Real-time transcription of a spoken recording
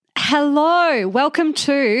Hello, welcome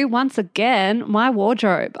to, once again, my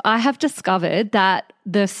wardrobe. I have discovered that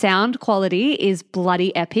the sound quality is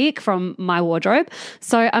bloody epic from my wardrobe.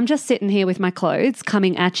 So I'm just sitting here with my clothes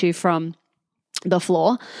coming at you from the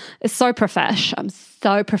floor. It's so profesh. I'm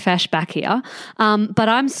so profesh back here. But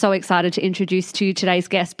I'm so excited to introduce to you today's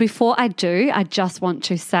guest. Before I do, I just want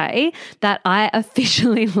to say that I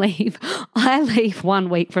officially leave. I leave 1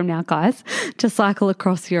 week from now, guys, to cycle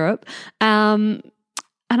across Europe.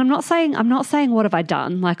 And I'm not saying what have I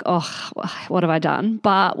done, like, oh, what have I done?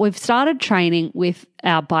 But we've started training with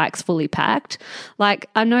our bikes fully packed. Like,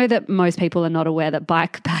 I know that most people are not aware that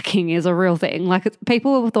bike packing is a real thing. Like,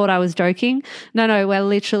 people thought I was joking. No, we're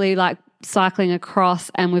literally like cycling across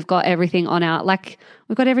and we've got everything on our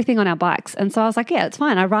bikes. And so I was like, yeah, it's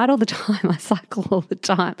fine. I ride all the time. I cycle all the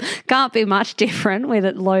time. Can't be much different with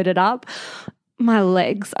it loaded up. My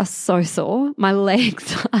legs are so sore. My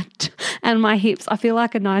legs and my hips. I feel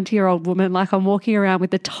like a 90-year-old woman, like I'm walking around with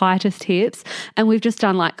the tightest hips, and we've just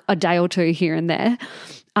done like a day or two here and there.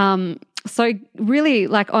 So really,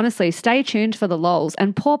 like, honestly, stay tuned for the lols.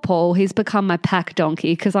 And poor Paul, he's become my pack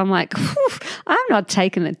donkey because I'm like, I'm not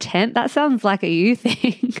taking a tent. That sounds like a you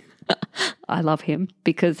thing. I love him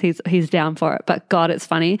because he's down for it. But God, it's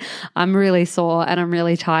funny. I'm really sore and I'm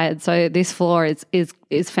really tired. So this floor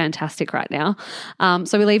is fantastic right now.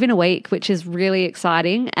 So we leave in a week, which is really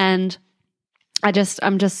exciting. And I'm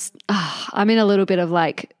in a little bit of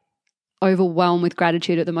like overwhelmed with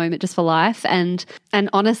gratitude at the moment just for life. And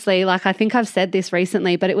honestly, like, I think I've said this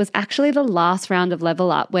recently, but it was actually the last round of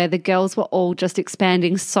Level Up where the girls were all just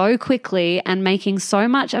expanding so quickly and making so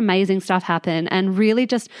much amazing stuff happen and really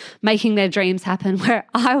just making their dreams happen, where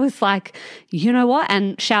I was like, you know what?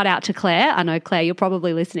 And shout out to Claire. I know, Claire, you're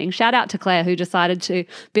probably listening. Shout out to Claire, who decided to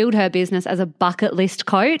build her business as a bucket list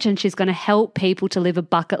coach, and she's going to help people to live a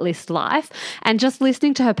bucket list life. And just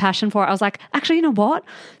listening to her passion for it, I was like, actually, you know what?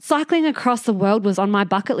 Cycling across the world was on my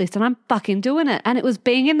bucket list and I'm fucking doing it. And it was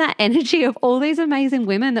being in that energy of all these amazing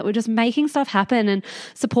women that were just making stuff happen and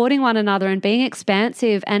supporting one another and being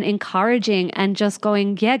expansive and encouraging and just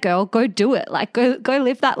going, yeah, girl, go do it. Like, go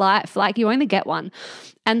live that life. Like, you only get one.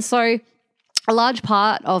 And so a large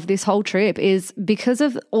part of this whole trip is because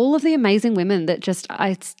of all of the amazing women that just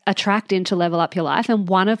I attract into Level Up Your Life. And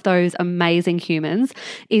one of those amazing humans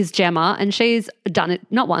is Gemma. And she's done it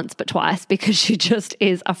not once, but twice, because she just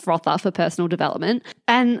is a frother for personal development.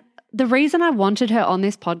 And the reason I wanted her on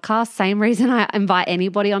this podcast, same reason I invite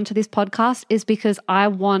anybody onto this podcast, is because I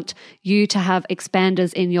want you to have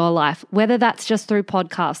expanders in your life, whether that's just through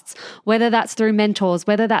podcasts, whether that's through mentors,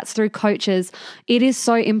 whether that's through coaches. It is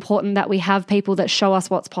so important that we have people that show us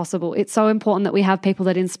what's possible. It's so important that we have people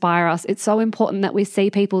that inspire us. It's so important that we see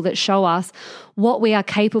people that show us what we are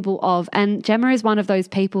capable of. And Gemma is one of those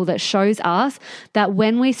people that shows us that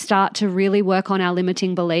when we start to really work on our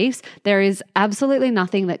limiting beliefs, there is absolutely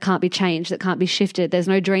nothing that can't be changed, that can't be shifted. There's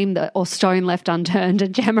no dream or stone left unturned.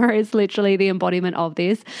 And Gemma is literally the embodiment of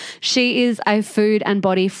this. She is a food and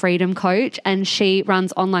body freedom coach, and she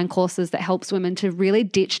runs online courses that helps women to really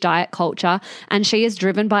ditch diet culture. And she is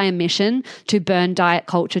driven by a mission to burn diet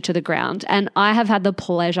culture to the ground. And I have had the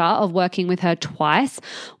pleasure of working with her twice.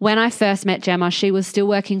 When I first met Gemma, she was still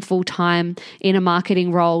working full-time in a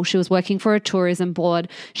marketing role. She was working for a tourism board.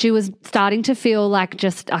 She was starting to feel like,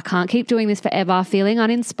 just, I can't keep doing this forever, feeling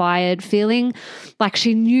uninspired, feeling like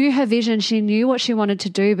she knew her vision, she knew what she wanted to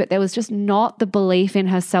do, but there was just not the belief in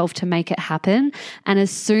herself to make it happen. And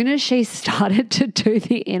as soon as she started to do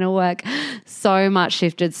the inner work, so much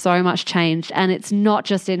shifted, so much changed. And it's not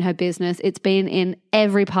just in her business, it's been in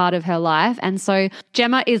every part of her life. And so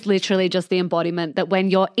Gemma is literally just the embodiment that when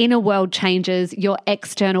your inner world changes, your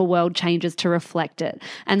external world changes to reflect it.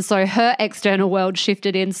 And so her external world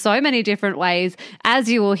shifted in so many different ways. As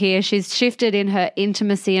you will hear, she's shifted in her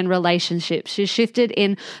intimacy and relationships. She's shifted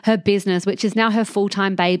in her business, which is now her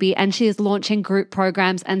full-time baby, and she is launching group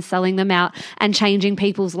programs and selling them out and changing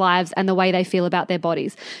people's lives and the way they feel about their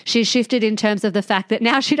bodies. She's shifted in terms of the fact that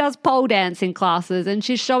now she does pole dancing classes and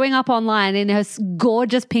she's showing up online in her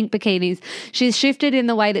gorgeous pink bikinis. She's shifted in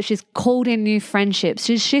the way that she's called in new friendships.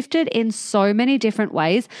 She's shifted in so many different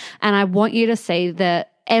ways. And I want you to see that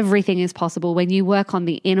everything is possible. When you work on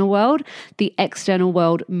the inner world, the external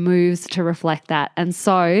world moves to reflect that. And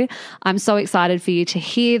so I'm so excited for you to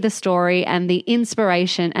hear the story and the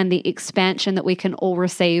inspiration and the expansion that we can all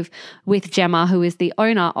receive with Gemma, who is the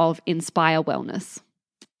owner of Inspire Wellness.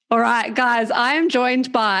 All right, guys, I am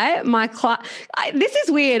joined by my client. This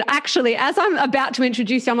is weird, actually. As I'm about to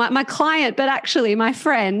introduce you, I'm like, my client, but actually my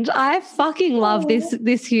friend. I fucking love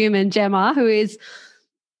this human, Gemma, who is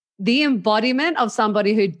the embodiment of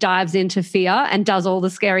somebody who dives into fear and does all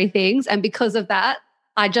the scary things. And because of that,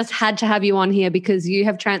 I just had to have you on here because you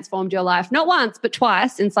have transformed your life, not once, but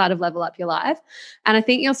twice inside of Level Up Your Life. And I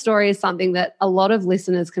think your story is something that a lot of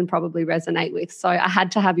listeners can probably resonate with. So I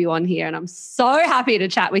had to have you on here and I'm so happy to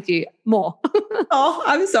chat with you more.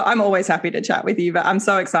 I'm always happy to chat with you, but I'm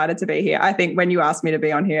so excited to be here. I think when you asked me to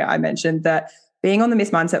be on here, I mentioned that being on the Miss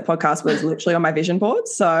Mindset podcast was literally on my vision board.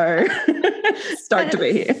 So stoked to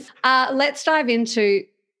be here. Let's dive into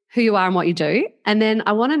who you are and what you do. And then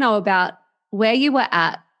I want to know about where you were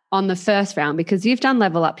at on the first round, because you've done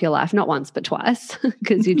Level Up Your Life, not once, but twice,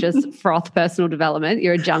 because you just froth personal development.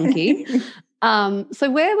 You're a junkie. So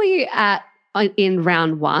where were you at in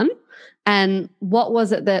round one? And what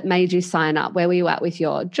was it that made you sign up? Where were you at with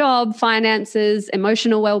your job, finances,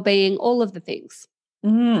 emotional well-being, all of the things?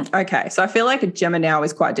 Okay. So I feel like Gemma now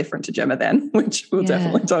is quite different to Gemma then, which we'll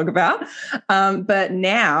definitely talk about. But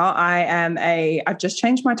now I've just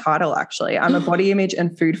changed my title actually. I'm a body image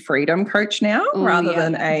and food freedom coach now rather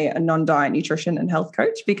than a non-diet nutrition and health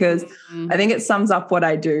coach, because I think it sums up what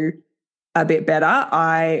I do a bit better.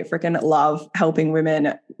 I freaking love helping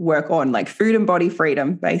women work on like food and body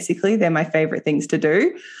freedom. Basically, they're my favorite things to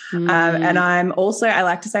do. And I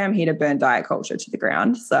like to say I'm here to burn diet culture to the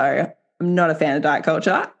ground. So I'm not a fan of diet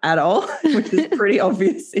culture at all, which is pretty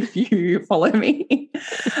obvious if you follow me.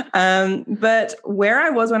 But where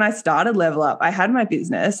I was when I started Level Up, I had my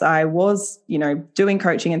business. I was, doing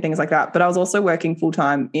coaching and things like that, but I was also working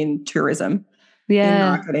full-time in tourism, in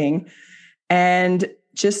marketing, and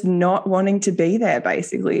just not wanting to be there,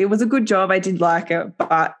 basically. It was a good job. I did like it,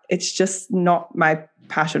 but it's just not my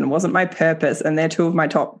passion. It wasn't my purpose, and they're two of my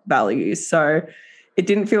top values. So it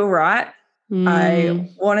didn't feel right. I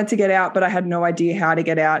wanted to get out, but I had no idea how to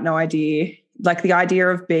get out, no idea. Like the idea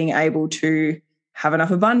of being able to have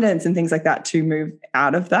enough abundance and things like that to move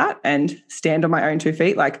out of that and stand on my own 2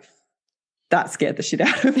 feet, like that scared the shit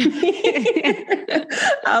out of me.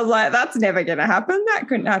 I was like, that's never going to happen. That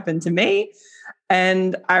couldn't happen to me.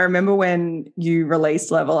 And I remember when you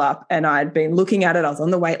released Level Up and I'd been looking at it, I was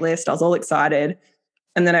on the wait list, I was all excited.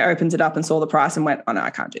 And then I opened it up and saw the price and went, oh no, I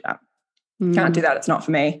can't do that. Can't do that. It's not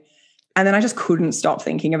for me. And then I just couldn't stop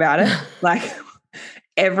thinking about it. Like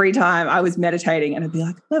every time I was meditating and I'd be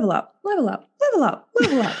like, level up, level up, level up,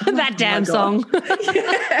 level up. That damn song.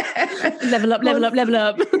 Level up, level up, level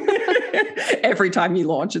up. Every time you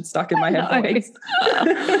launch, it's stuck in my head.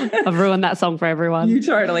 I've ruined that song for everyone. You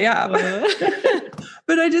totally have.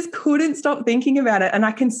 But I just couldn't stop thinking about it. And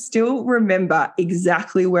I can still remember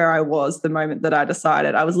exactly where I was the moment that I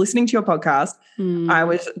decided. I was listening to your podcast. I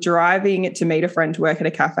was driving to meet a friend to work at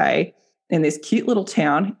a cafe in this cute little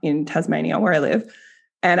town in Tasmania where I live.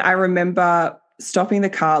 And I remember stopping the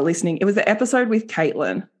car, listening. It was the episode with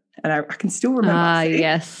Caitlin. And I can still remember.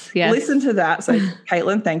 Yes. Listen to that. So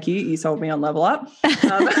Caitlin, thank you. You sold me on Level Up.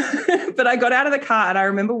 But I got out of the car and I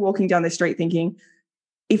remember walking down the street thinking,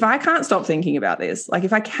 if I can't stop thinking about this, like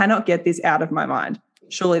if I cannot get this out of my mind,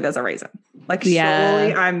 surely there's a reason. Like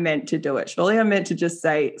surely I'm meant to do it. Surely I'm meant to just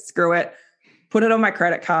say, screw it, put it on my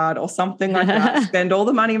credit card or something like that, spend all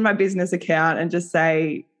the money in my business account and just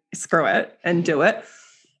say, screw it and do it.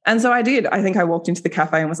 And so I did. I think I walked into the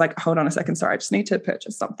cafe and was like, hold on a second. Sorry, I just need to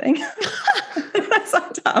purchase something. I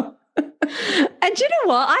signed up. And you know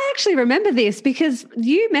what? I actually remember this because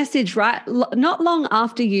you messaged not long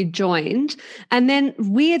after you joined, and then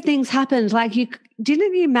weird things happened. Like you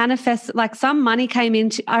manifest, like some money came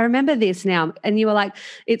into, I remember this now, and you were like,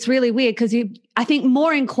 it's really weird because I think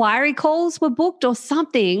more inquiry calls were booked or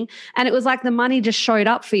something, and it was like the money just showed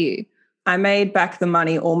up for you. I made back the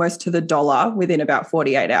money almost to the dollar within about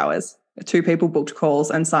 48 hours. 2 people booked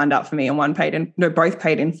calls and signed up for me, and both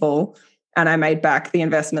paid in full. And I made back the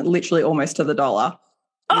investment literally almost to the dollar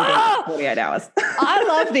within 48 hours. I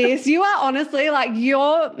love this. You are honestly like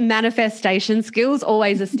your manifestation skills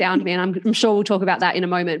always astound me. And I'm sure we'll talk about that in a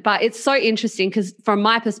moment. But it's so interesting because from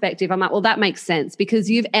my perspective, I'm like, well, that makes sense because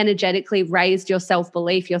you've energetically raised your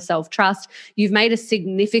self-belief, your self-trust. You've made a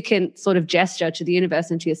significant sort of gesture to the universe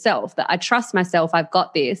and to yourself that I trust myself, I've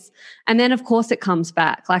got this. And then, of course, it comes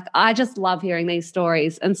back. Like I just love hearing these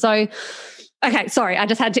stories. And so okay, sorry, I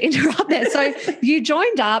just had to interrupt there. So you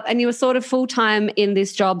joined up and you were sort of full-time in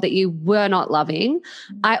this job that you were not loving.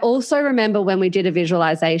 I also remember when we did a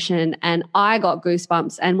visualization and I got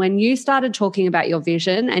goosebumps. And when you started talking about your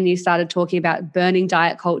vision and you started talking about burning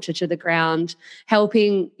diet culture to the ground,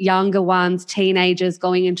 helping younger ones, teenagers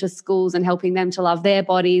going into schools and helping them to love their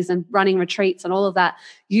bodies and running retreats and all of that,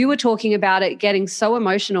 you were talking about it getting so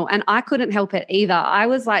emotional and I couldn't help it either. I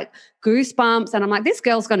was like goosebumps. And I'm like, this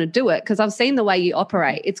girl's going to do it because I've seen the way you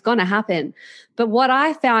operate. It's going to happen. But what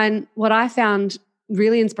I found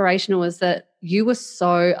really inspirational was that you were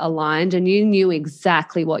so aligned and you knew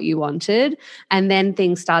exactly what you wanted. And then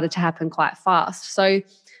things started to happen quite fast. So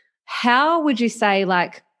how would you say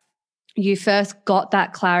like you first got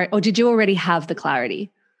that clarity, or did you already have the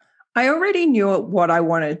clarity? I already knew what I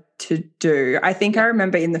wanted to do. I think I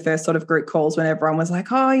remember in the first sort of group calls when everyone was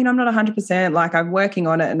like, oh, I'm not 100%, like I'm working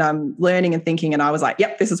on it and I'm learning and thinking. And I was like,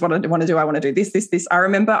 yep, this is what I want to do. I want to do this. I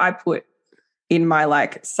remember I put in my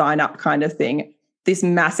like sign up kind of thing, this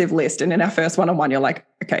massive list. And in our first one-on-one, you're like,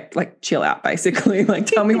 okay, like chill out basically. Like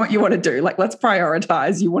tell me what you want to do. Like let's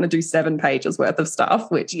prioritize. You want to do 7 pages worth of stuff,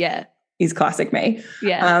 which is classic me.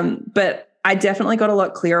 Yeah. But I definitely got a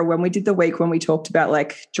lot clearer when we did the week, when we talked about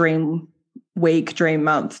like dream week, dream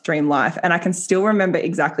month, dream life. And I can still remember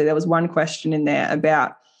exactly, there was one question in there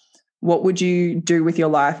about what would you do with your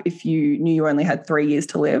life if you knew you only had 3 years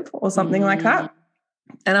to live or something like that.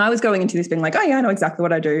 And I was going into this being like, oh yeah, I know exactly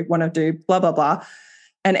what I want to do, blah, blah, blah,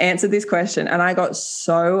 and answered this question. And I got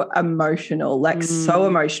so emotional,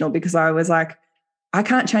 because I was like, I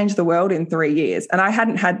can't change the world in 3 years. And I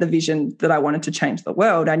hadn't had the vision that I wanted to change the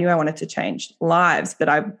world. I knew I wanted to change lives, but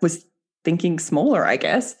I was thinking smaller, I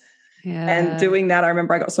guess. Yeah. And doing that, I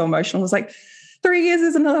remember I got so emotional. I was like, 3 years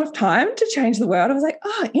isn't enough time to change the world. I was like,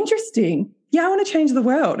 oh, interesting. Yeah, I want to change the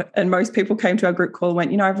world. And most people came to our group call and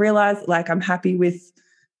went, I've realized like I'm happy with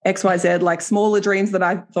XYZ, like smaller dreams that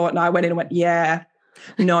I thought. And I went in and went, yeah.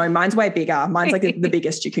 No, mine's way bigger. Mine's like the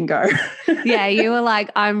biggest you can go. Yeah, you were like,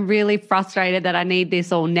 I'm really frustrated that I need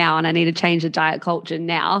this all now and I need to change the diet culture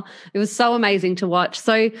now. It was so amazing to watch.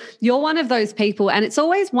 So you're one of those people, and it's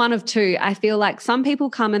always one of two. I feel like some people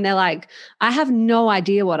come and they're like, I have no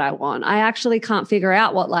idea what I want. I actually can't figure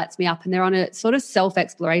out what lights me up. And they're on a sort of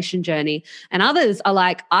self-exploration journey. And others are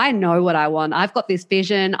like, I know what I want. I've got this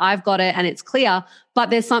vision. I've got it and it's clear, but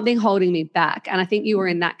there's something holding me back. And I think you were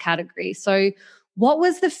in that category. So what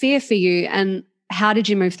was the fear for you and how did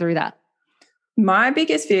you move through that? My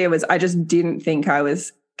biggest fear was I just didn't think I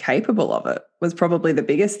was capable of it, was probably the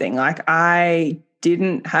biggest thing. Like I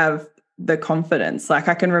didn't have the confidence. Like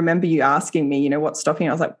I can remember you asking me, what's stopping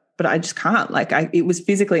you? I was like, but I just can't. Like it was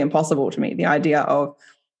physically impossible to me, the idea of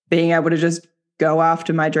being able to just go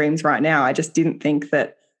after my dreams right now. I just didn't think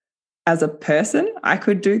that as a person I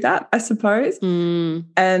could do that, I suppose.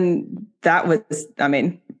 And that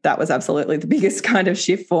was absolutely the biggest kind of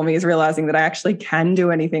shift for me, is realizing that I actually can do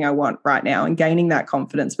anything I want right now. And gaining that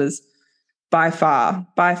confidence was by far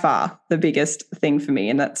the biggest thing for me.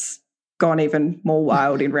 And that's gone even more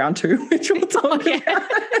wild in round 2, which we'll talk about.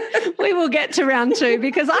 We will get to round 2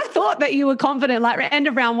 because I thought that you were confident, like end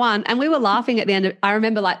of round 1. And we were laughing at the end of, I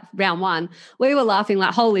remember like round 1, we were laughing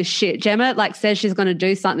like, holy shit, Gemma like says she's going to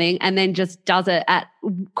do something and then just does it at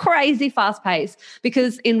crazy fast pace.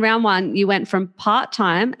 Because in round 1, you went from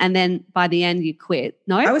part-time and then by the end you quit.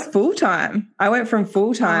 No? I was full-time. I went from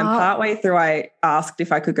full-time. Partway through I asked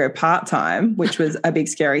if I could go part-time, which was a big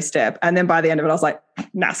scary step. And then by the end of it, I was like,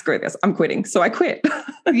 nah, screw this. I'm quitting. So I quit.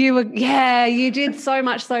 You did so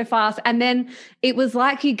much so fast. And then it was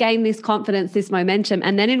like you gained this confidence, this momentum.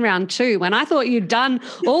 And then in round 2, when I thought you'd done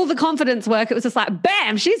all the confidence work, it was just like,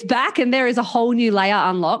 bam, she's back and there is a whole new layer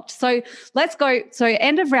unlocked. So let's go. So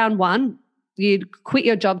end of round 1, you'd quit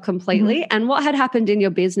your job completely. And what had happened in your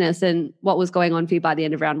business and what was going on for you by the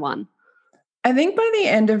end of round 1? I think by the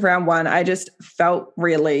end of round 1, I just felt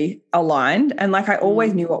really aligned. And like I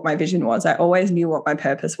always knew what my vision was. I always knew what my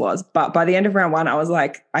purpose was. But by the end of round 1, I was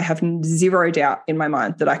like, I have zero doubt in my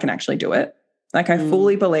mind that I can actually do it. Like I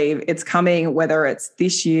fully believe it's coming, whether it's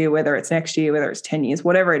this year, whether it's next year, whether it's 10 years,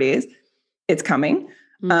 whatever it is, it's coming.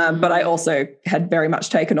 But I also had very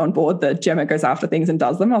much taken on board that Gemma goes after things and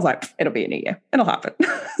does them. I was like, it'll be in a year. It'll happen.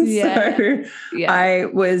 I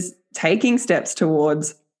was taking steps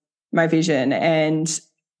towards my vision and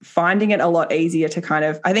finding it a lot easier to kind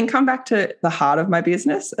of, I think, come back to the heart of my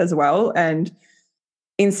business as well. And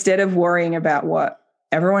instead of worrying about what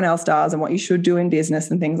everyone else does and what you should do in business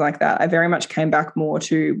and things like that, I very much came back more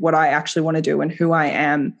to what I actually want to do and who I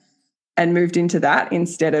am, and moved into that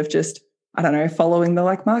instead of just, I don't know, following the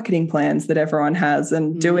like marketing plans that everyone has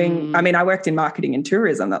and doing, I worked in marketing and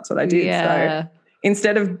tourism. That's what I did. So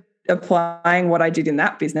instead of applying what I did in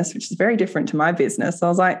that business, which is very different to my business, I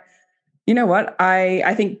was like, you know what?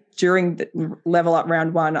 I think during the level up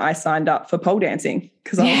round 1, I signed up for pole dancing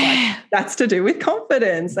because I was like, that's to do with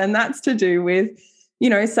confidence and that's to do with,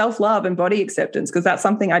 self-love and body acceptance, because that's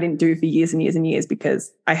something I didn't do for years and years and years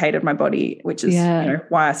because I hated my body, which is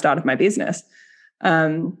why I started my business.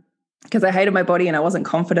 Because I hated my body and I wasn't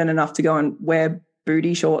confident enough to go and wear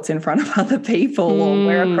booty shorts in front of other people or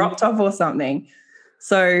wear a crop top or something.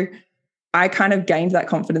 So I kind of gained that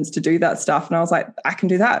confidence to do that stuff. And I was like, I can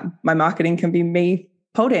do that. My marketing can be me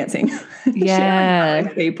pole dancing, sharing that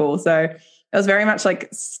with people. So it was very much like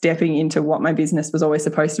stepping into what my business was always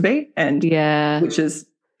supposed to be, and which is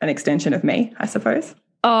an extension of me, I suppose.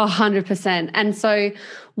 Oh, 100%. And so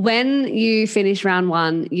when you finished round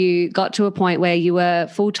one, you got to a point where you were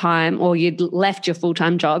full-time, or you'd left your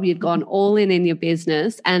full-time job, you'd gone all in your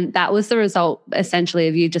business. And that was the result essentially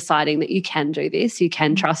of you deciding that you can do this, you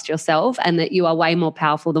can trust yourself, and that you are way more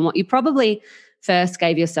powerful than what you probably first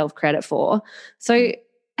gave yourself credit for. So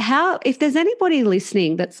if there's anybody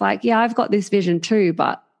listening that's like, yeah, I've got this vision too,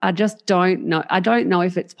 but I just don't know. I don't know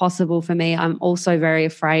if it's possible for me. I'm also very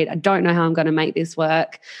afraid. I don't know how I'm going to make this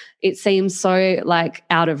work. It seems so like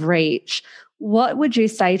out of reach. What would you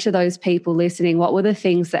say to those people listening? What were the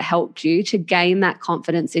things that helped you to gain that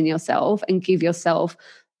confidence in yourself and give yourself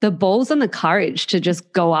the balls and the courage to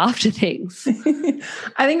just go after things?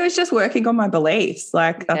 I think it was just working on my beliefs.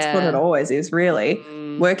 Like that's what it always is, really.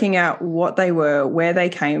 Working out what they were, where they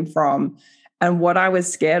came from, and what I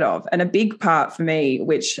was scared of. And a big part for me,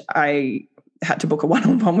 which I had to book a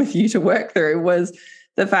one-on-one with you to work through, was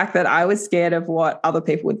the fact that I was scared of what other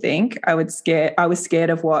people would think. I was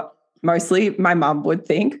scared of what mostly my mum would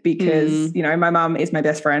think, because, you know, my mum is my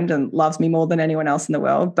best friend and loves me more than anyone else in the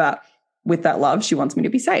world. But with that love, she wants me to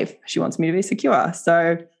be safe. She wants me to be secure.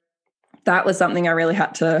 So that was something I really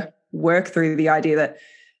had to work through, the idea that,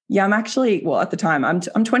 yeah, I'm actually, well, at the time, I'm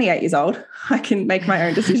 28 years old. I can make my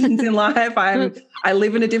own decisions in life. I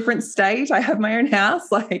live in a different state. I have my own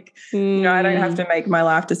house. Like, you know, I don't have to make my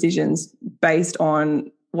life decisions based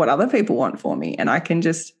on what other people want for me. And I can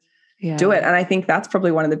just do it. And I think that's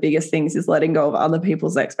probably one of the biggest things, is letting go of other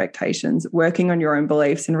people's expectations, working on your own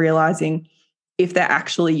beliefs and realizing if they're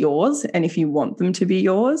actually yours and if you want them to be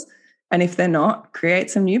yours. And if they're not,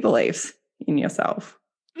 create some new beliefs in yourself.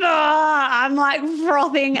 Oh, I'm like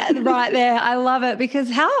frothing right there. I love it, because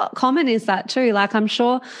how common is that too? Like, I'm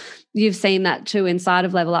sure you've seen that too inside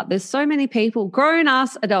of Level Up. There's so many people,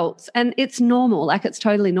 grown-ass adults, and it's normal, like it's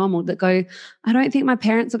totally normal, that go, I don't think my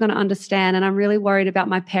parents are going to understand, and I'm really worried about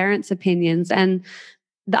my parents' opinions. And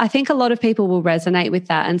I think a lot of people will resonate with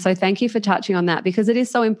that. And so thank you for touching on that, because it is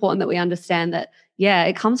so important that we understand that, yeah,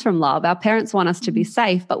 it comes from love. Our parents want us to be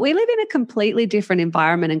safe, but we live in a completely different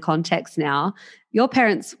environment and context now. Your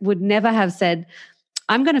parents would never have said,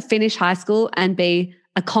 I'm going to finish high school and be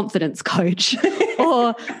a confidence coach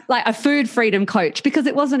or like a food freedom coach, because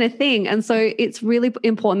it wasn't a thing. And so it's really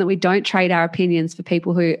important that we don't trade our opinions for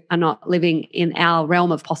people who are not living in our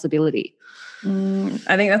realm of possibility.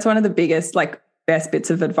 I think that's one of the biggest, like, best bits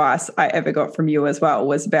of advice I ever got from you as well,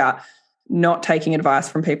 was about not taking advice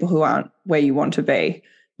from people who aren't where you want to be.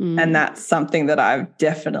 And that's something that I've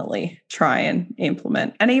definitely try and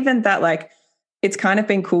implement. And even that, like, it's kind of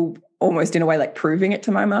been cool almost in a way, like proving it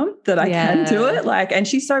to my mum that I can do it. Like, and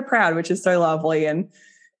she's so proud, which is so lovely. And,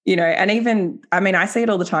 you know, and even, I mean, I see it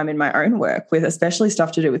all the time in my own work with especially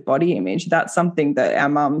stuff to do with body image. That's something that our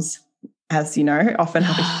mums, as you know, often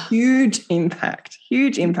have a huge impact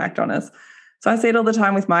on us. So I see it all the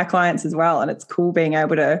time with my clients as well. And it's cool being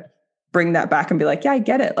able to bring that back and be like, yeah, I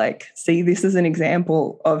get it. Like, see, this is an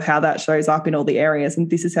example of how that shows up in all the areas, and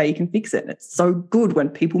this is how you can fix it. And it's so good when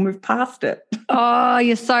people move past it. Oh,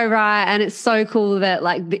 you're so right. And it's so cool that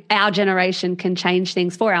like our generation can change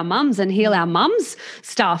things for our mums and heal our mums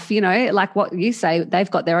stuff, you know, like what you say,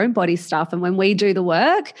 they've got their own body stuff. And when we do the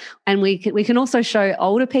work, and we can also show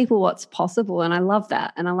older people what's possible. And I love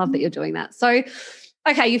that. And I love that you're doing that. So,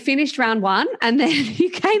 okay, you finished round one and then you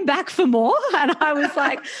came back for more. And I was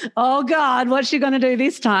like, oh God, what's she going to do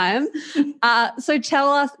this time? So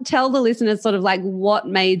tell the listeners sort of like what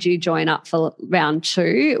made you join up for round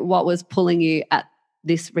two? What was pulling you at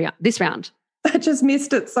this round? I just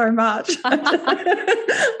missed it so much.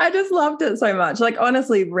 I just loved it so much. Like,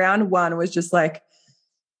 honestly, round one was just like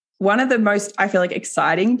one of the most, I feel like,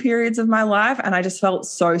 exciting periods of my life. And I just felt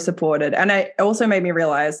so supported. And it also made me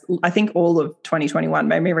realize, I think all of 2021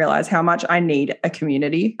 made me realize how much I need a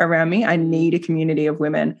community around me. I need a community of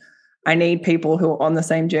women. I need people who are on the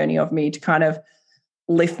same journey of me to kind of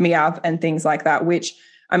lift me up and things like that, which,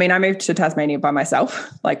 I mean, I moved to Tasmania by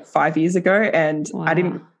myself like 5 years ago, and I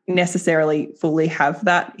didn't necessarily fully have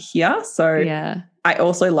that here. So yeah. I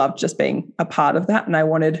also loved just being a part of that, and I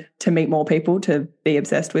wanted to meet more people to be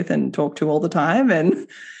obsessed with and talk to all the time.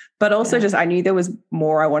 But also just, I knew there was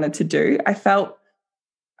more I wanted to do. I felt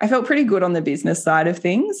pretty good on the business side of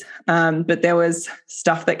things. But there was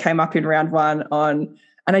stuff that came up in round one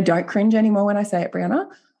and I don't cringe anymore when I say it, Brianna.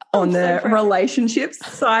 on the relationships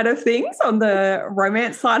side of things, on the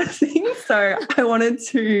romance side of things. So I wanted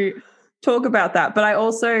to talk about that. But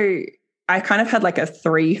I kind of had like a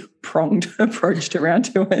 3-pronged approach to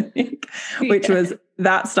round 2, I think, which was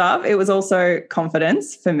that stuff. It was also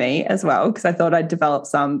confidence for me as well, because I thought I'd developed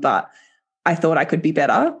some, but I thought I could be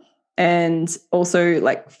better. And also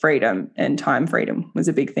like freedom and time freedom was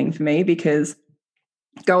a big thing for me, because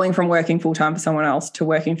going from working full-time for someone else to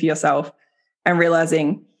working for yourself and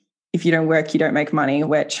realizing if you don't work, you don't make money,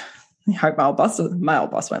 which I hope my old boss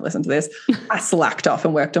won't listen to this. I slacked off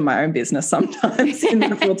and worked on my own business sometimes in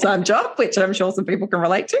a full-time job, which I'm sure some people can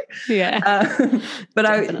relate to. Yeah. But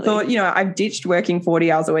definitely. I thought, I've ditched working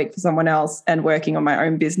 40 hours a week for someone else and working on my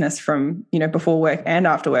own business from, before work and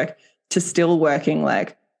after work, to still working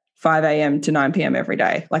like 5 a.m. to 9 p.m. every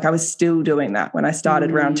day. Like I was still doing that when I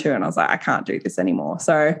started round 2, and I was like, I can't do this anymore.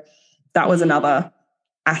 So that was another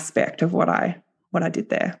aspect of what I did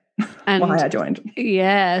there. And why I joined.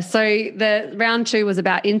 Yeah. So the round 2 was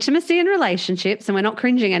about intimacy and relationships, and we're not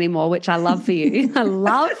cringing anymore, which I love for you. I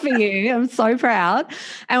love for you. I'm so proud.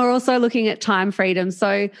 And we're also looking at time freedom.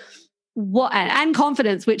 So and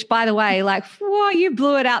confidence, which by the way, like, you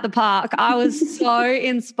blew it out the park. I was so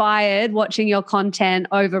inspired watching your content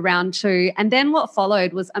over round 2. And then what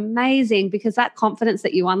followed was amazing, because that confidence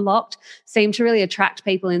that you unlocked seemed to really attract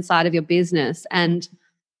people inside of your business, and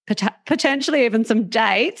potentially even some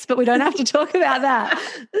dates, but we don't have to talk about that.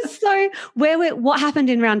 So what happened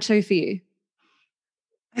in round 2 for you?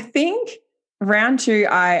 I think round 2,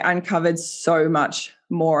 I uncovered so much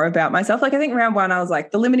more about myself. Like I think round 1, I was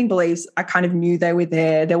like, the limiting beliefs, I kind of knew they were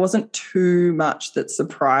there. There wasn't too much that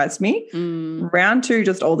surprised me. Round 2,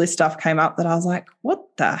 just all this stuff came up that I was like,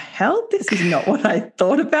 what the hell? This is not what I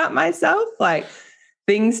thought about myself. Like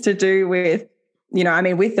things to do with,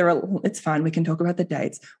 it's fine. We can talk about the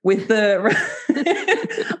dates with the,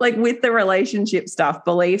 with the relationship stuff,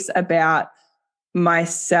 beliefs about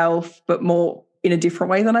myself, but more in a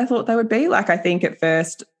different way than I thought they would be. Like I think at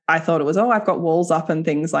first I thought it was, I've got walls up and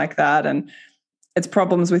things like that, and it's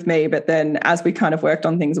problems with me. But then as we kind of worked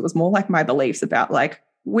on things, it was more like my beliefs about like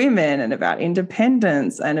women and about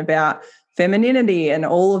independence and about femininity and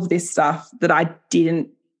all of this stuff that I didn't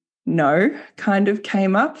know kind of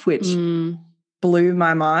came up, which blew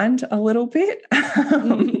my mind a little bit.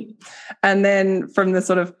 And then from the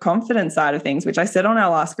sort of confidence side of things, which I said on our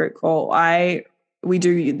last group call, we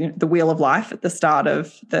do the Wheel of Life at the start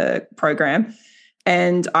of the program,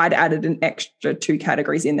 and I'd added an extra 2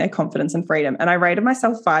 categories in there, confidence and freedom. And I rated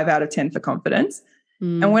myself 5 out of 10 for confidence.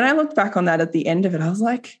 And when I looked back on that at the end of it, I was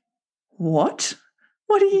like, what?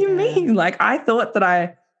 What do you mean? Like I thought that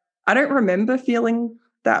I don't remember feeling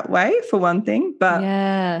that way for one thing, but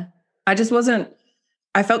I just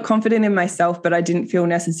I felt confident in myself, but I didn't feel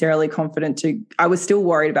necessarily confident I was still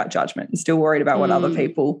worried about judgment and still worried about what other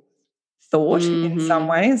people thought in some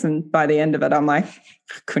ways. And by the end of it, I'm like,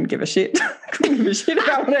 couldn't give a shit. Couldn't give a shit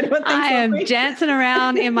about what anyone thinks. I am dancing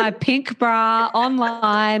around in my pink bra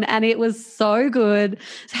online, and it was so good.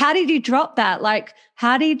 How did you drop that? Like,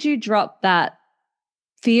 how did you drop that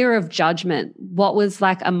fear of judgment? What was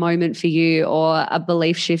like a moment for you, or a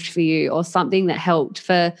belief shift for you, or something that helped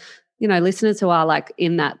for, listeners who are like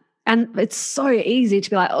in that? And it's so easy to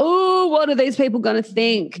be like, oh, what are these people going to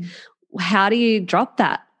think? How do you drop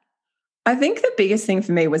that? I think the biggest thing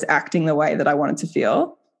for me was acting the way that I wanted to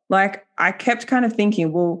feel. Like I kept kind of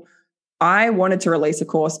thinking, well, I wanted to release a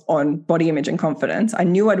course on body image and confidence. I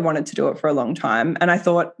knew I'd wanted to do it for a long time. And I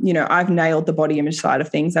thought, I've nailed the body image side of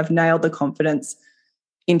things. I've nailed the confidence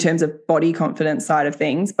in terms of body confidence side of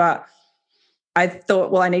things. But I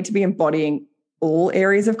thought, well, I need to be embodying all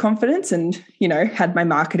areas of confidence, and, had my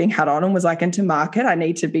marketing hat on and was like, into market, I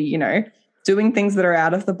need to be, doing things that are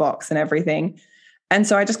out of the box and everything. And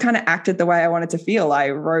so I just kind of acted the way I wanted to feel. I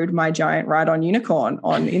rode my giant ride on unicorn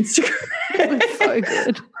on Instagram. That's so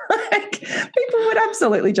good. People would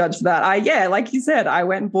absolutely judge that. Like you said, I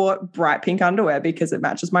went and bought bright pink underwear because it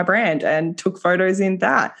matches my brand, and took photos in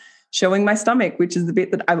that, showing my stomach, which is the bit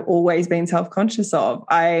that I've always been self-conscious of.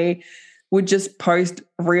 I would just post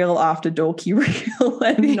reel after dorky reel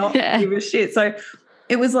and not give a shit. So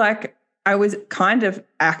it was like, I was kind of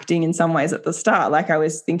acting in some ways at the start. Like I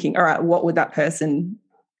was thinking, all right, what would that person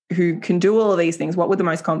who can do all of these things, what would the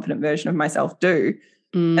most confident version of myself do?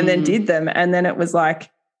 And then did them. And then it was like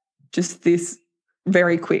just this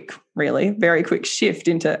very quick shift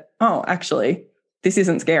into, oh, actually, this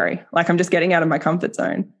isn't scary. Like I'm just getting out of my comfort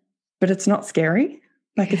zone, but it's not scary.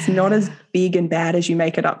 Like it's not as big and bad as you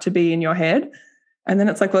make it up to be in your head. And then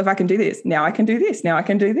it's like, well, if I can do this, now I can do this, now I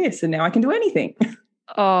can do this, and now I can do anything.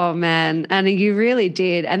 Oh man, and you really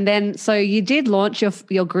did. And then so you did launch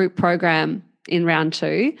your group program in round 2.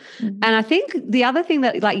 Mm-hmm. And I think the other thing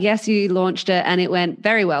that, like, yes, you launched it and it went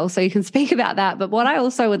very well, so you can speak about that. But what I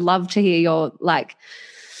also would love to hear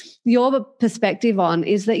your perspective on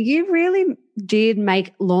is that you really did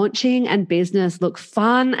make launching and business look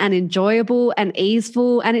fun and enjoyable and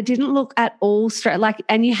easeful, and it didn't look at all straight. Like,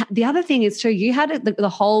 and the other thing is too, you had the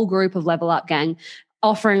whole group of Level Up Gang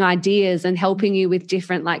offering ideas and helping you with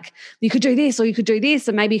different, like, you could do this or you could do this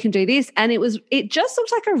and maybe you can do this. And it just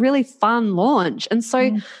looked like a really fun launch. And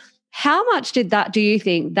so how much do you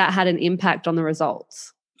think that had an impact on the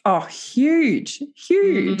results? Oh, huge.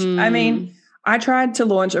 I mean, I tried to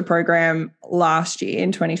launch a program last year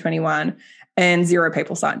in 2021 and 0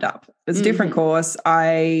 people signed up. It was a different course.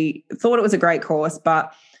 I thought it was a great course,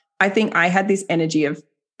 but I think I had this energy of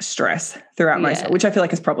stress throughout myself, which I feel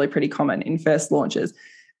like is probably pretty common in first launches.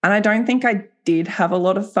 And I don't think I did have a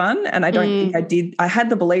lot of fun. And I don't think I did. I had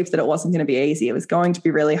the belief that it wasn't going to be easy. It was going to be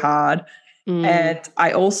really hard. And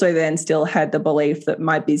I also then still had the belief that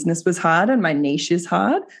my business was hard and my niche is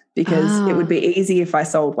hard, because it would be easy if I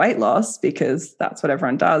sold weight loss because that's what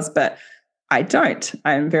everyone does. But I don't.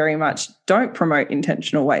 I am very much don't promote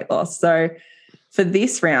intentional weight loss. So for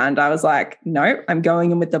this round, I was like, no, I'm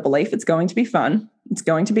going in with the belief it's going to be fun. It's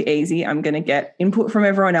going to be easy. I'm going to get input from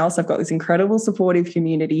everyone else. I've got this incredible supportive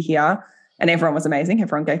community here. And everyone was amazing.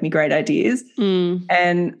 Everyone gave me great ideas.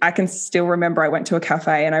 And I can still remember I went to a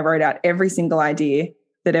cafe and I wrote out every single idea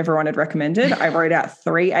that everyone had recommended. I wrote out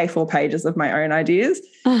 3 A4 pages of my own ideas.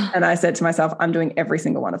 And I said to myself, I'm doing every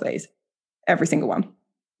single one of these, every single one.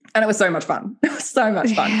 And it was so much fun. It was so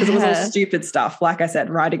much fun because it was all stupid stuff. Like I said,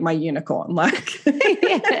 riding my unicorn. Like,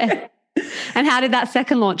 And how did that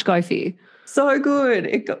second launch go for you? So good.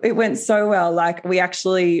 It went so well. Like, we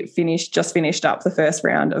actually just finished up the first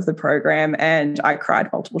round of the program, and I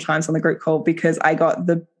cried multiple times on the group call because I got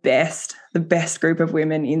the best group of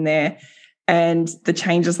women in there, and the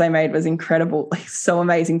changes they made was incredible. Like, so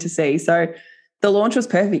amazing to see. So the launch was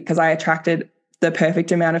perfect because I attracted the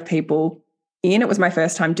perfect amount of people in. It was my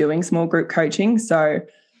first time doing small group coaching. So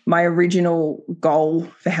my original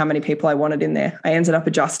goal for how many people I wanted in there, I ended up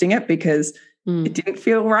adjusting it because it didn't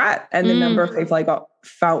feel right. And the number of people I got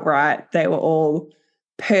felt right. They were all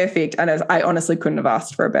perfect. And I honestly couldn't have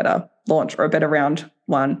asked for a better launch or a better round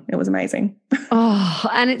 1. It was amazing.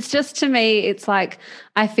 And it's just, to me, it's like,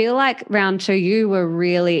 I feel like round 2, you were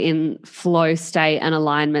really in flow state and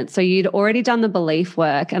alignment. So you'd already done the belief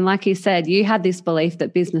work. And like you said, you had this belief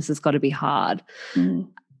that business has got to be hard.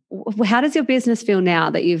 How does your business feel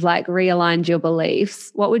now that you've like realigned your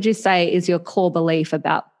beliefs? What would you say is your core belief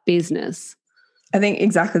about business? I think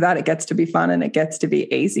exactly that. It gets to be fun and it gets to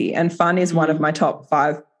be easy. And fun is one of my top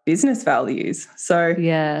 5 business values. So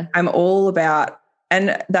I'm all about,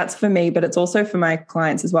 and that's for me, but it's also for my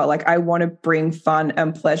clients as well. Like, I want to bring fun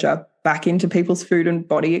and pleasure back into people's food and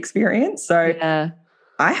body experience. So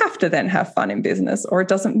I have to then have fun in business or it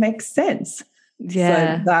doesn't make sense.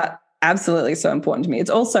 So that absolutely so important to me. It's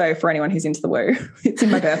also for anyone who's into the woo. It's in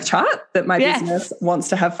my birth chart that my business wants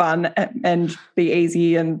to have fun and be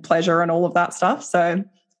easy and pleasure and all of that stuff. So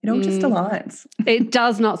it all just aligns. It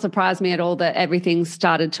does not surprise me at all that everything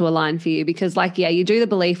started to align for you because, like, you do the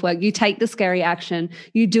belief work, you take the scary action,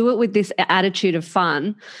 you do it with this attitude of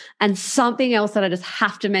fun. And something else that I just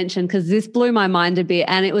have to mention, because this blew my mind a bit,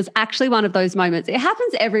 and it was actually one of those moments. It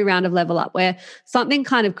happens every round of Level Up where something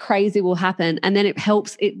kind of crazy will happen, and then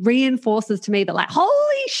it reinforces to me that, like, holy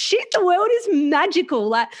shit, the world is magical.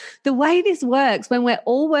 Like, the way this works when we're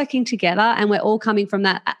all working together and we're all coming from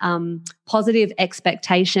that positive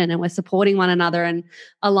expectation and we're supporting one another and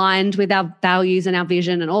aligned with our values and our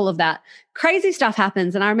vision and all of that, crazy stuff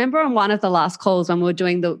happens. And I remember on one of the last calls when we were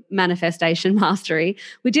doing the manifestation mastery,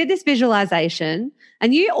 we did this visualization,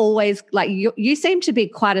 and you always, like, you seem to be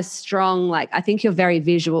quite a strong, like, I think you're very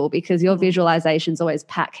visual because your visualizations always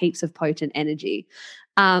pack heaps of potent energy.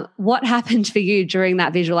 What happened for you during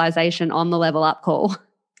that visualization on the Level Up call?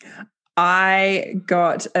 I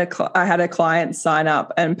had a client sign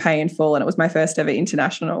up and pay in full, and it was my first ever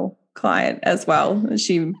international client as well. And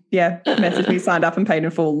she, messaged me, signed up and paid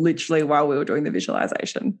in full literally while we were doing the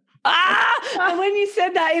visualization. And when you said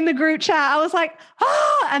that in the group chat, I was like,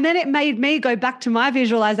 and then it made me go back to my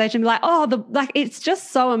visualization and be like, it's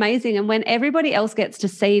just so amazing. And when everybody else gets to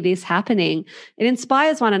see this happening, it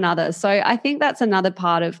inspires one another. So I think that's another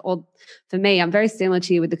part of, or for me, I'm very similar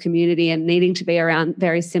to you with the community and needing to be around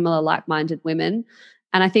very similar, like-minded women.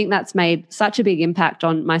 And I think that's made such a big impact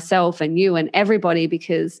on myself and you and everybody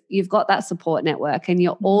because you've got that support network and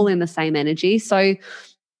you're all in the same energy. So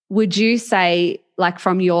would you say, like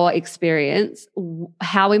from your experience,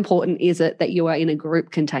 how important is it that you are in a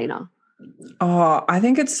group container? Oh, I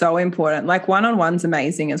think it's so important. Like one-on-one's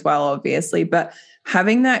amazing as well, obviously, but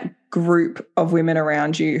having that group of women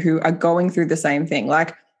around you who are going through the same thing,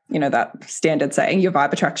 like, you know, that standard saying, your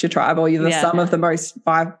vibe attracts your tribe, or you're the sum of the most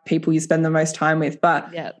 5 people you spend the most time with.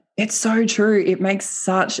 But it's so true. It makes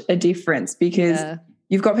such a difference because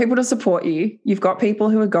you've got people to support you. You've got people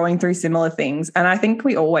who are going through similar things. And I think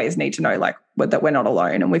we always need to know like that we're not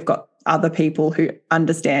alone and we've got other people who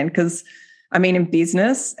understand. Because I mean, in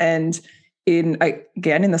business and in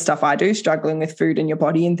the stuff I do, struggling with food and your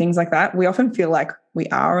body and things like that, we often feel like we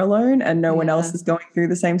are alone and no one else is going through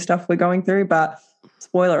the same stuff we're going through. But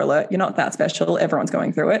spoiler alert, you're not that special. Everyone's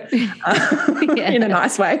going through it in a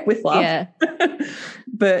nice way with love. Yeah.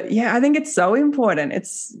 But yeah, I think it's so important.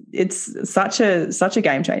 It's such a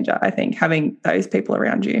game changer, I think, having those people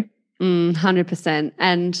around you. 100%.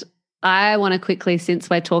 And I want to quickly, since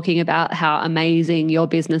we're talking about how amazing your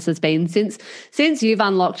business has been, since you've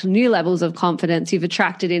unlocked new levels of confidence, you've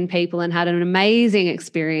attracted in people and had an amazing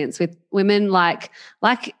experience with women like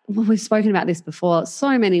we've spoken about this before,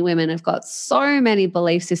 so many women have got so many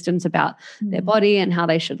belief systems about their body and how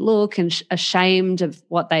they should look and ashamed of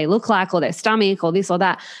what they look like or their stomach or this or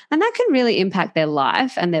that. And that can really impact their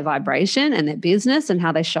life and their vibration and their business and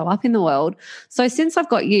how they show up in the world. So since I've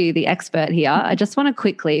got you, the expert here, I just want to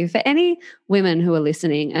quickly, for any women who are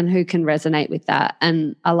listening and who can resonate with that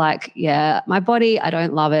and are like, yeah, my body, I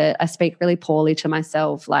don't love it. I speak really poorly to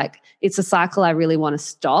myself. Like it's a cycle I really want to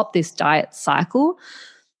stop, this diet cycle.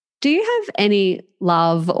 Do you have any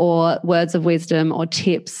love or words of wisdom or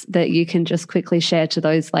tips that you can just quickly share to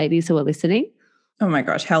those ladies who are listening? Oh my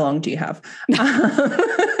gosh, how long do you have?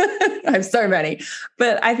 I have so many.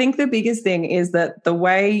 But I think the biggest thing is that the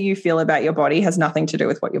way you feel about your body has nothing to do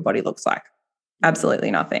with what your body looks like.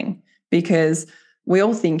 Absolutely nothing. Because we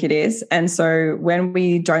all think it is. And so when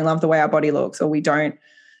we don't love the way our body looks, or we don't,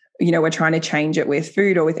 we're trying to change it with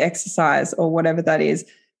food or with exercise or whatever that is,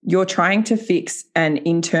 you're trying to fix an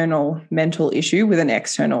internal mental issue with an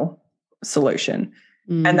external solution.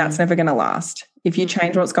 And that's never going to last. If you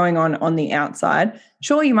change what's going on the outside,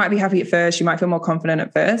 sure, you might be happy at first, you might feel more confident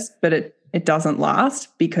at first, but it doesn't last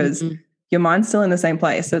because your mind's still in the same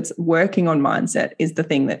place. So it's working on mindset is the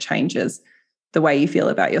thing that changes the way you feel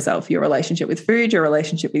about yourself, your relationship with food, your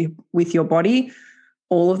relationship with your body,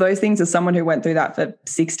 all of those things. As someone who went through that for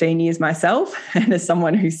 16 years myself, and as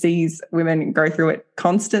someone who sees women go through it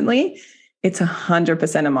constantly, it's 100%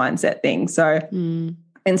 a mindset thing. So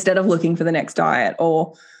instead of looking for the next diet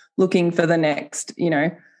or looking for the next,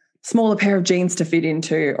 smaller pair of jeans to fit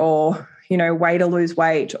into, or, way to lose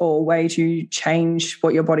weight or way to change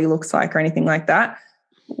what your body looks like or anything like that,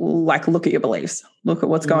 like look at your beliefs, look at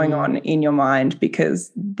what's going on in your mind, because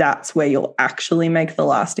that's where you'll actually make the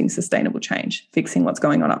lasting, sustainable change, fixing what's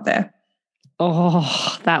going on up there.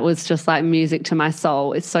 Oh, that was just like music to my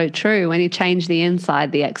soul. It's so true. When you change the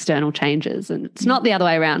inside, the external changes, and it's not the other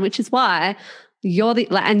way around, which is why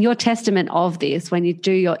you're testament of this. When you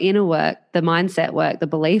do your inner work, the mindset work, the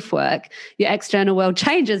belief work, your external world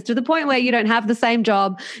changes to the point where you don't have the same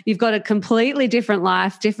job. You've got a completely different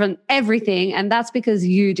life, different everything. And that's because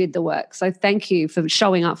you did the work. So thank you for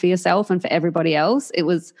showing up for yourself and for everybody else. It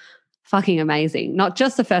was fucking amazing. Not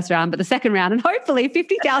just the first round, but the second round, and hopefully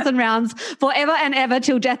 50,000 rounds forever and ever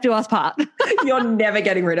till death do us part. You're never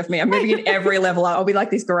getting rid of me. I'm moving in every level up. I'll be like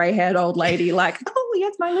this grey-haired old lady, like, oh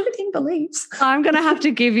yes, my limiting beliefs. I'm gonna have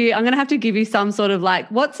to give you some sort of like,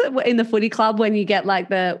 what's it in the footy club when you get like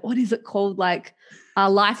what is it called? Like a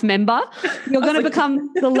life member. You're gonna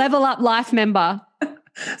become the level up life member.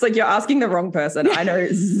 It's like you're asking the wrong person. I know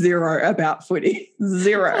zero about footy.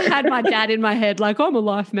 Zero. I had my dad in my head like, I'm a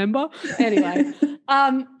life member. Anyway,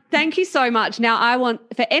 thank you so much. Now I want,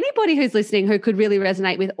 for anybody who's listening who could really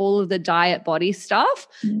resonate with all of the diet body stuff,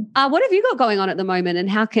 what have you got going on at the moment, and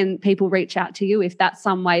how can people reach out to you if that's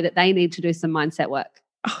some way that they need to do some mindset work?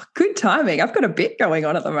 Oh, good timing. I've got a bit going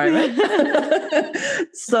on at the moment.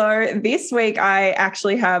 So this week I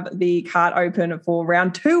actually have the cart open for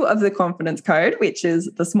round 2 of the Confidence Code, which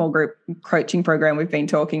is the small group coaching program we've been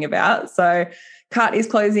talking about. So cart is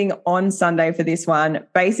closing on Sunday for this one.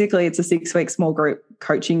 Basically, it's a 6-week small group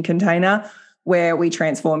coaching container where we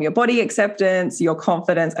transform your body acceptance, your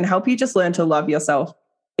confidence, and help you just learn to love yourself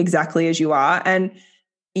exactly as you are. And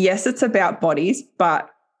yes, it's about bodies, but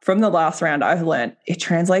from the last round, I've learned it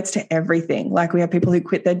translates to everything. Like we have people who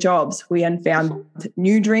quit their jobs. We have found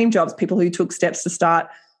new dream jobs, people who took steps to start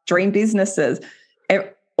dream businesses.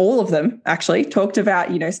 All of them actually talked about,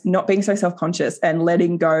 not being so self-conscious and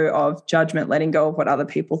letting go of judgment, letting go of what other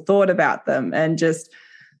people thought about them, and just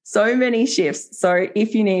So many shifts. So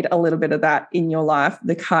if you need a little bit of that in your life,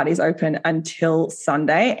 the card is open until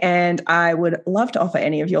Sunday. And I would love to offer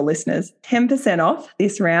any of your listeners 10% off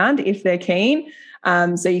this round if they're keen.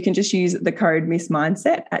 So you can just use the code Miss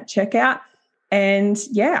Mindset at checkout. And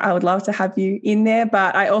yeah, I would love to have you in there.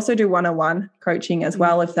 But I also do one-on-one coaching as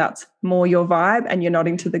well, if that's more your vibe and you're not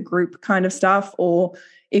into the group kind of stuff, or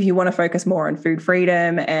if you want to focus more on food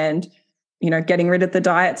freedom and, getting rid of the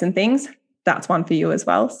diets and things, that's one for you as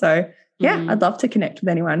well. So yeah, I'd love to connect with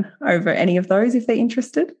anyone over any of those if they're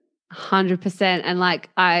interested. 100%. And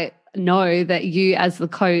I know that you as the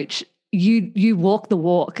coach, you walk the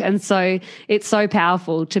walk. And so it's so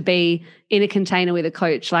powerful to be in a container with a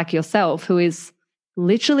coach like yourself who is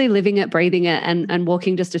literally living it, breathing it, and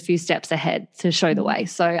walking just a few steps ahead to show the way.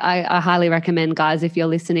 So I highly recommend, guys, if you're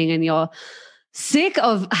listening and you're sick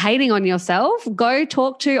of hating on yourself, go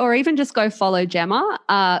talk to, or even just go follow Gemma,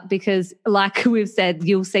 because like we've said,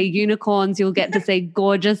 you'll see unicorns, you'll get to see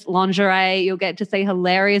gorgeous lingerie, you'll get to see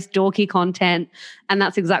hilarious dorky content. And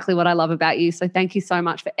that's exactly what I love about you. So thank you so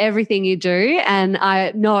much for everything you do. And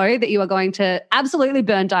I know that you are going to absolutely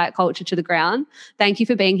burn diet culture to the ground. Thank you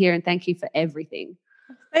for being here, and thank you for everything.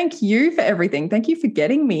 Thank you for everything. Thank you for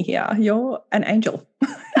getting me here. You're an angel.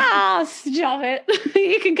 Stop it.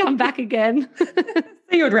 You can come back again.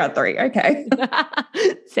 See you at round 3. Okay.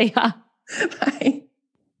 See ya. Bye.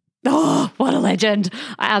 Oh, what a legend.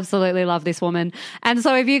 I absolutely love this woman. And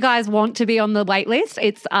so if you guys want to be on the wait list,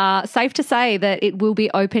 it's safe to say that it will be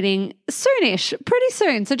opening soonish, pretty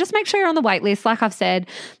soon. So just make sure you're on the wait list, like I've said,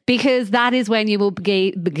 because that is when you will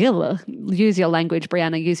use your language,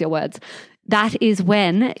 Brianna, use your words. That is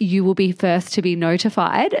when you will be first to be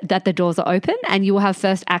notified that the doors are open, and you will have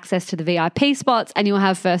first access to the VIP spots, and you will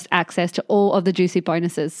have first access to all of the juicy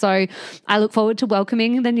bonuses. So I look forward to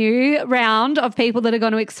welcoming the new round of people that are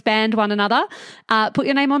going to expand one another. Put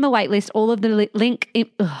your name on the wait list. All of the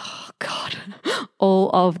all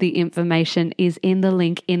of the information is in the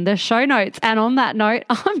link in the show notes. And on that note,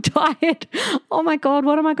 I'm tired. Oh my God,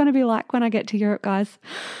 what am I going to be like when I get to Europe, guys?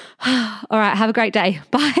 All right, have a great day.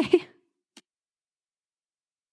 Bye.